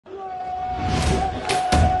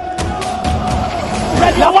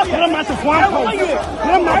matches 1 point.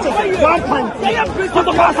 1 matches 1 point.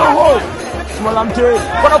 Kotoko as a whole. Smalamte.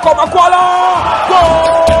 Kotoko Makwala.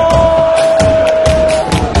 Goal!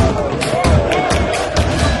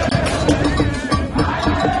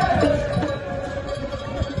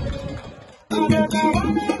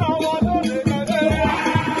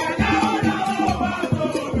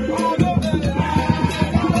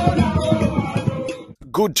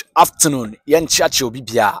 Good afternoon, Yenchachi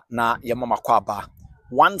Obibia na Yamama Kwaba.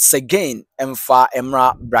 Once again, Emfa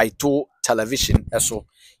Emra Brighto Television. So,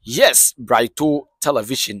 yes, Brighto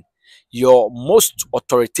Television, your most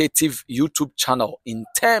authoritative YouTube channel in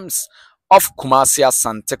terms of Kumasi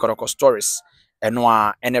Asante Kotoko stories.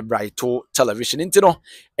 Enwa ene Brighto Television. Intino,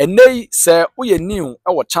 ene se uye new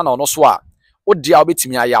our channel no swa. Odi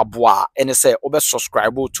abetimi ayabwa ene se obe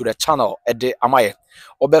subscribe to the channel ede amaye.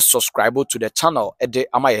 Obe subscribe to the channel ede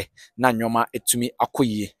amaye na nyoma etumi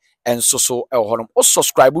akoyi enso ehonum o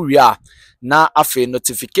subscribe we na afi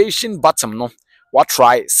notification button no what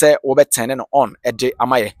try say obe turn no on ede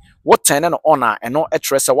amaye what turn no on a eno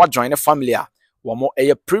etre say what join the family a womo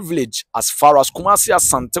eye privilege as far as Kumasi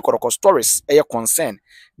Asante Kotoko stories eye concern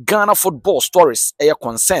Ghana football stories eye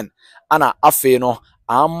concern ana afi no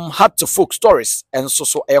hard to folk stories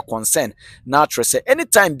enso eye concern na etre say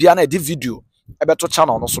anytime bia na di video ebeto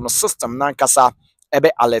channel no so no system nankasa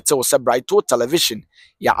ebe alert o se Brighto Television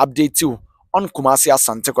ya update you on Kumasi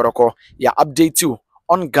Asante Kotoko ya update you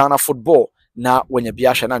on Ghana football na wenye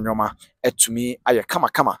biasha na nyoma etumi aye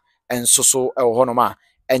kama enso ehonoma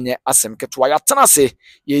enye asem ketwa ya tenase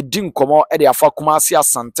ye di nkomo ede afa Kumasi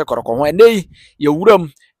Asante Kotoko ho enei ye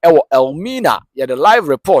wuram ewo Elmina ya the live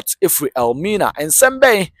report every Elmina and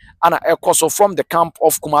sembe ana ekoso from the camp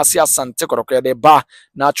of Kumasi Asante Kotoko de ba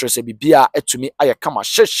na trese bibia etumi aye kama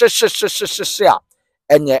she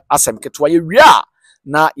enye asem ketwa ye wia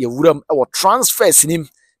na ye wuram ewo transfers nim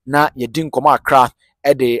na ye di nkomo akra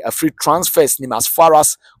ede a free transfers nim as far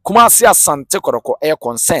as Kumasi Asante Kotoko air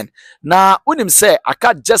concern na unim say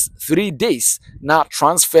aka just 3 days na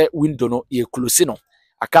transfer window no ye close no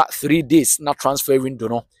aka 3 days na transfer window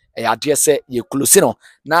no e ade se ye close no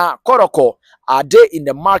na Kotoko are they in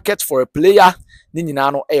the market for a player ni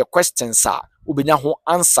nyina no e questions a ubenya ho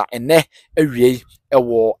answer ene awie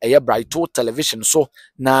ewo eye Brighto Television so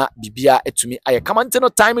na bibia etumi aye kamanteno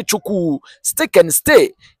time chuku stick and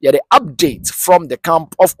stay ye the update from the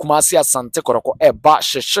camp of Kumasi Asante Kotoko e ba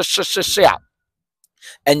she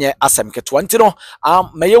enye asem ketwa ntino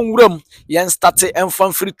mayen wuram yen start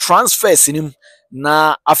enfan free transfers nim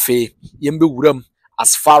na afe yembe wuram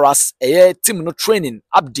as far as team no training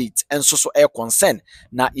update and so air concern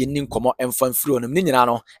na yenin komo enfan free onim ni nyina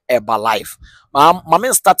no e ba live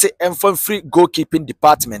mamen start enfan free goalkeeping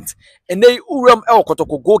department enei wuram e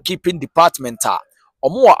Kotoko goalkeeping department a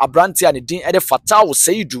omo abranti a ne din e de Fatau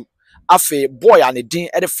Seidu afe boy a ne din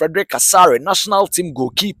e de Frederick Kasare national team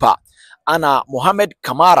goalkeeper ana Mohamed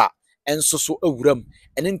Kamara enso wuram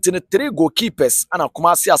enintine 3 goalkeepers ana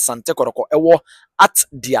Kumasi Asante Kotoko ewo at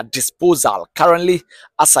their disposal currently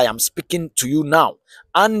as I am speaking to you now,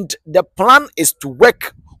 and the plan is to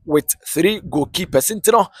work with 3 goalkeepers.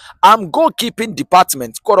 Intino goalkeeping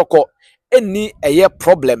department Kotoko any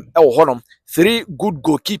problem e honum 3 good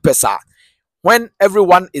goalkeepers are when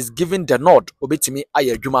everyone is giving the nod obetimi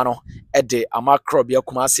aye adwuma no e de amakrobia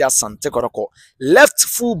Kumasi Asante Kotoko left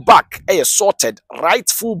full back sorted, right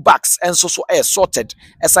full backs and so sorted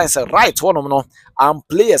as I say right honum no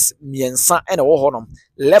players miensa ene wo honum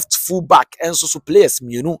left full back and so players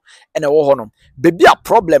mienu ene wo honum baby a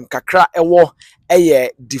problem kakra ewo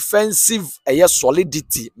defensive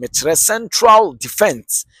solidity metre central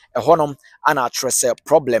defense honum ana trese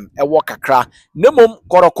problem ewo kakra nemom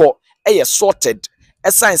Kotoko sorted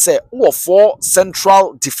assign say 4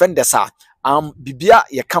 central defenders are bibia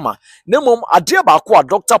ye kama nemom ade ba ko a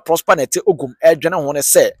Dr. Prosper Nete Ogum edwene ho ne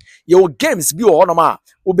say your games bi o honoma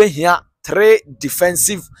obehia 3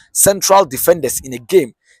 defensive central defenders in a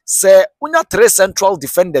game say unya 3 central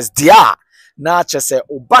defenders dia na chese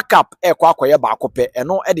o backup kwa akoye ba akope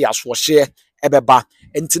eno e de aswohye ebeba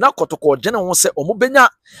entina Kotoko dwene ho say omobenya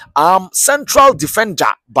central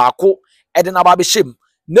defender ba ko e de na ba be shem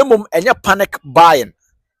nemum enye panic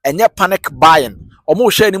buying omo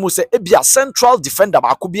hwe ni mu se ebia central defender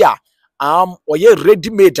ba ko bia oye ready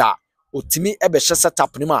made a otimi ebe hye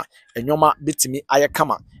setup ni ma enyoma betimi aye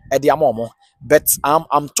kama e de amomo but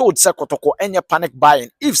I'm told say Kotoko enye panic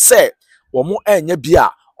buying if say omo enye bia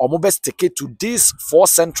omo be stick to these 4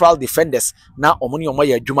 central defenders na omo ni omo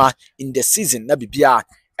ya adwuma in the season na bibia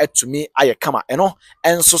etumi aye kama eno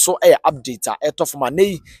enso so update a etofuma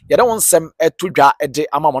nei ye de wonsem etodwa ede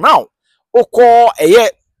amamo now oko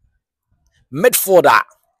midfielder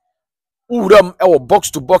uram ewo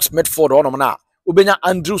box to box midfield onom na Ubenya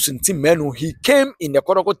Andrews in team menu. He came in the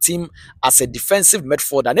Kotoko team as a defensive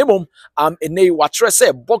midfielder. Nemom ene watre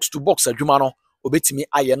say box to box adwuma no obetimi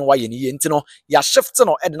aye no waye ni enti no ya shift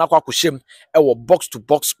no edna kwa kwhyem ewo box to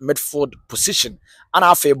box midfield position. Ana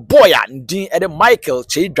afa boy a ndin ede Michael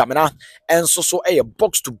Cheidwamena enso so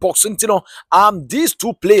box to box enti no these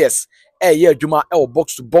two players adwuma ewo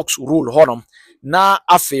box to box role honom na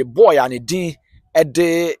afa boy a ne din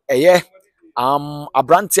ede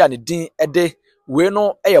Abranti a ne din ede we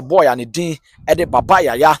no boy and din ede Baba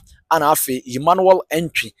Yaya and afe Emmanuel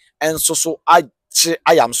entry and so I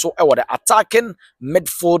am so the attacking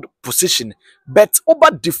midfield position but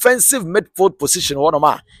over defensive midfield position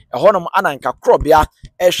honoma ananka krobia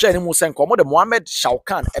hwe ni mu senko mo de Mohamed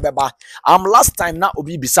Shaukan ebeba last time na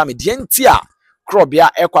obi bisa me de ntia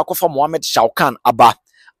krobia akwakofa Mohamed Shaukan aba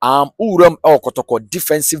uram Kotoko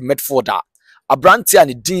defensive midfielder Abranti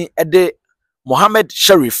and din ede Mohamed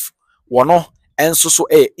Sharif wono enso so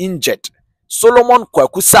injured. Solomon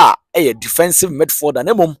Kwakusa defensive midfielder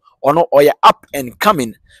nemum ono up and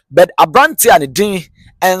coming but Abranti and din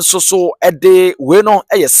enso so we no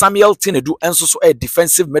Samuel Tinedu enso so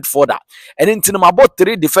defensive midfielder and intinum about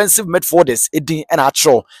 3 defensive midfielders edin and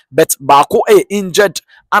atro but Bako injured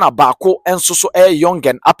and a Bako enso so young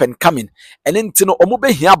and up and coming and intino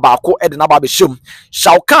omube hia Bako edna babeshum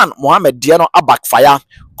Shaukan Mohamed Diano a backfire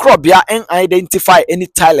Krobia and identify any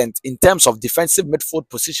talent in terms of defensive midfield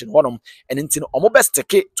position one and intino omobest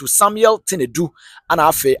take to Samuel Tinedu and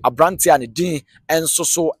afe Abranti and din and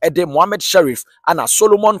so ede Mohamed Sharif and a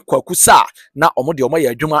Solomon Kwakusa na omode omoye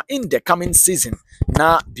adwuma in the coming season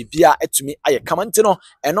na bibia etumi aye kamantino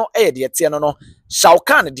eno de tie no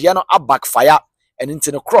Shaukan de no a backfire and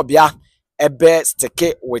intino Krobia ebe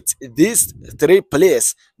steke with these 3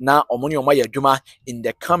 players na omoni omoye adwuma in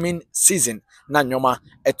the coming season na nyoma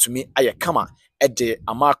etumi aye kama ede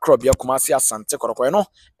ama Krobia Kumasi Asante Kotoko no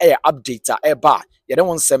update eba yede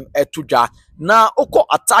wonsem etudwa na oko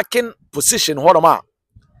attacking position horoma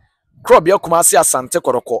Krobia Kumasi Asante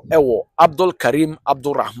Kotoko ewo Abdul Karim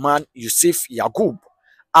Abdulrahman Yusuf Yakub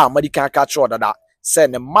madika ka tro dada say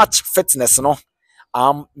ne match fitness no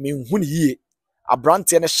menhuni yie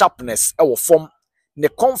Abranti ne sharpness ewo form ne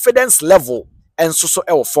confidence level enso so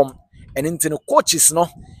ewo form and into coaches no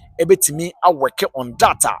ebetimi work on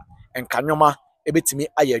data and kanyoma ebetimi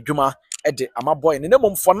ayadwuma ede ama boy ne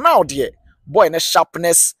mum for now de boy ne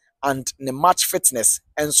sharpness and ne match fitness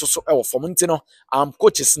enso so ewo form ntino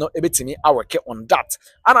coaches no ebetimi work on that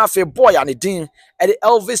and afa boy and din ede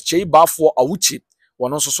Elvis Cheibafo Awukye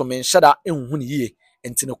wono so so menshada enhuni yie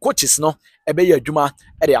ntino coaches no ebe yadwuma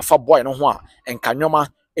ede afa boy no ho a enkanyoma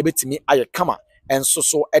ebetimi aye kama enso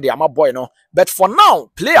so ede ama boy no but for now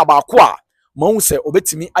player ba kwa ma hu se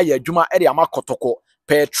obetimi aye adwuma ede ama Kotoko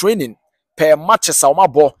per training per matches a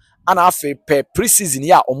omabo ana afe per preseason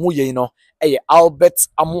ya omuye no Albert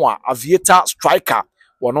Amoa aviator striker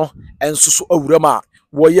wono enso so awurama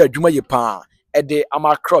wo ye adwuma ye pa ede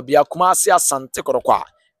ama Krobia Kumasi Asante Kotoko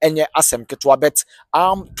enye asem ketwa bet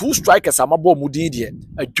 2 strikers amabo mudin de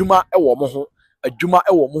adwuma ewo mo ho adwuma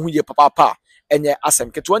ewo mo ho ye papa enye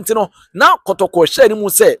asem ketwa ntino na Kotoko hye ni mu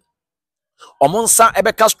se omonsa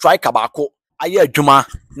ebeka striker baako aye adwuma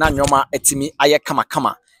na nyoma etimi aye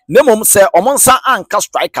kama nemom se omonsa anka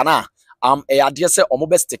striker na ade se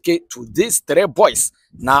omobesteke to these 3 boys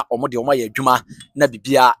na omode omaye adwuma na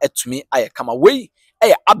bibia etumi aye kama we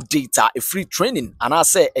update a free training and I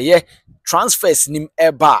say transfers nim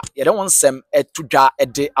eba yede wonsem etudwa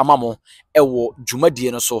ede amamo ewo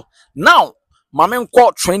dwumadie no so now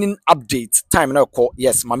mamenko training update time na ko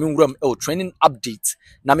yes mamenwuram training update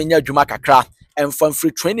na menya dwuma kakra enfam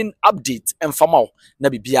free training update enfamao na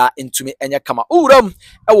bibia entumi enya kama uram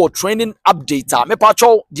ewo training update a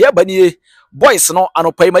mepacho de banie boys no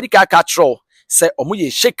anopai madika ka tro se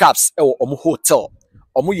omuye shake ups ewo omu hotel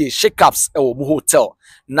omuye shake ups ewo omu hotel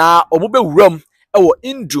na omu be wuram ewo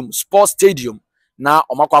Indrum Sports Stadium na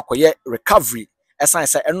omakwakoye recovery esan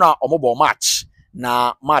se eno a omobo match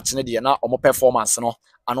na match ne de na omo performance no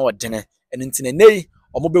ano odene enintine nei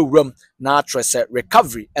omo be wuram na trese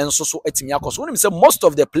recovery enso so etimi akoso wonim se most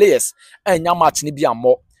of the players enya match ne bi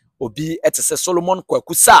ammo obi etese Solomon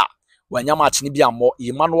Kwakusa wanya match ne bi ammo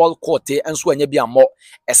Emmanuel Kote enso anya bi ammo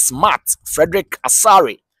Smart Frederick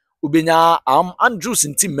Asare ubenya Andrews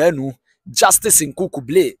ntim manu Justice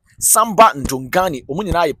Nkukuble Samba Ndongani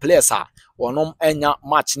omunyina ye players a onom enya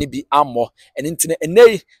match ni bi ammo enintine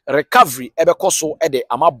enei recovery ebekoso ede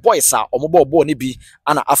ama boys a omobo ni bi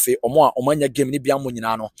ana afe omo a omanya game ni bi ammo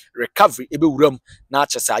nyina no recovery ebe wuram na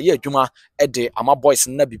achese aye adwuma ede ama boys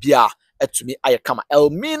na bibia atumi aye kama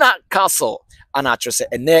Elmina Castle ana atwese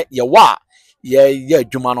ene ye wa ye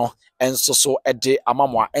adwuma no enso so ede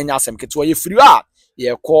amamwa enya asem ketewa ye firi a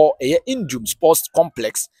ye ko eye Indum Sports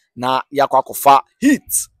Complex na yakwakofa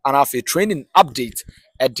heat ana afi training update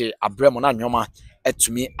ede abremo na nyoma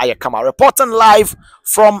etumi aye kama reporting live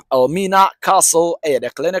from Elmina Castle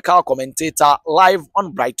the clinical commentator live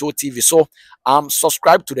on Brighto TV. So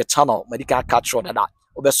subscribe to the channel medical catch on that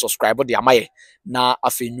obe subscribe the amaye na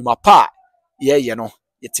afi nyuma pa ye no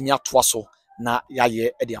yetimi atoa so na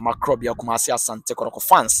yaye e de amakrobia Kumasi Asante Kotoko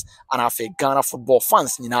fans and afi Ghana football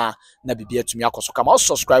fans nyina na bibia tumi akoso kama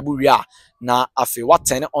subscribe we na afi what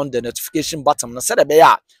turn on the notification button na said be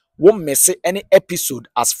ya won't miss any episode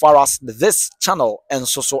as far as this channel and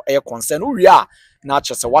so air concern we are na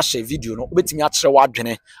just watch a video no obetimi akere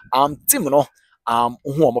wadwene team no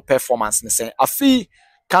who performance ne say afi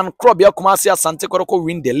can Krobia Kumasi Asante Kotoko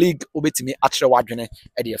win the league obetimi akere wadwene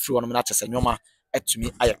e de afi wono na chese nyoma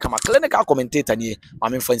etumi aye kama clinical commentator ni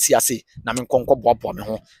mame fancy ase na me nkonko boaboa me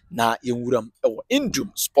ho na yenwuram ewo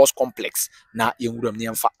Indum Sports Complex na yenwuram ne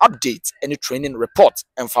mfa update any training report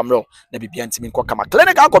and famro na bibia ntimi nko kama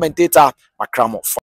clinical commentator makramo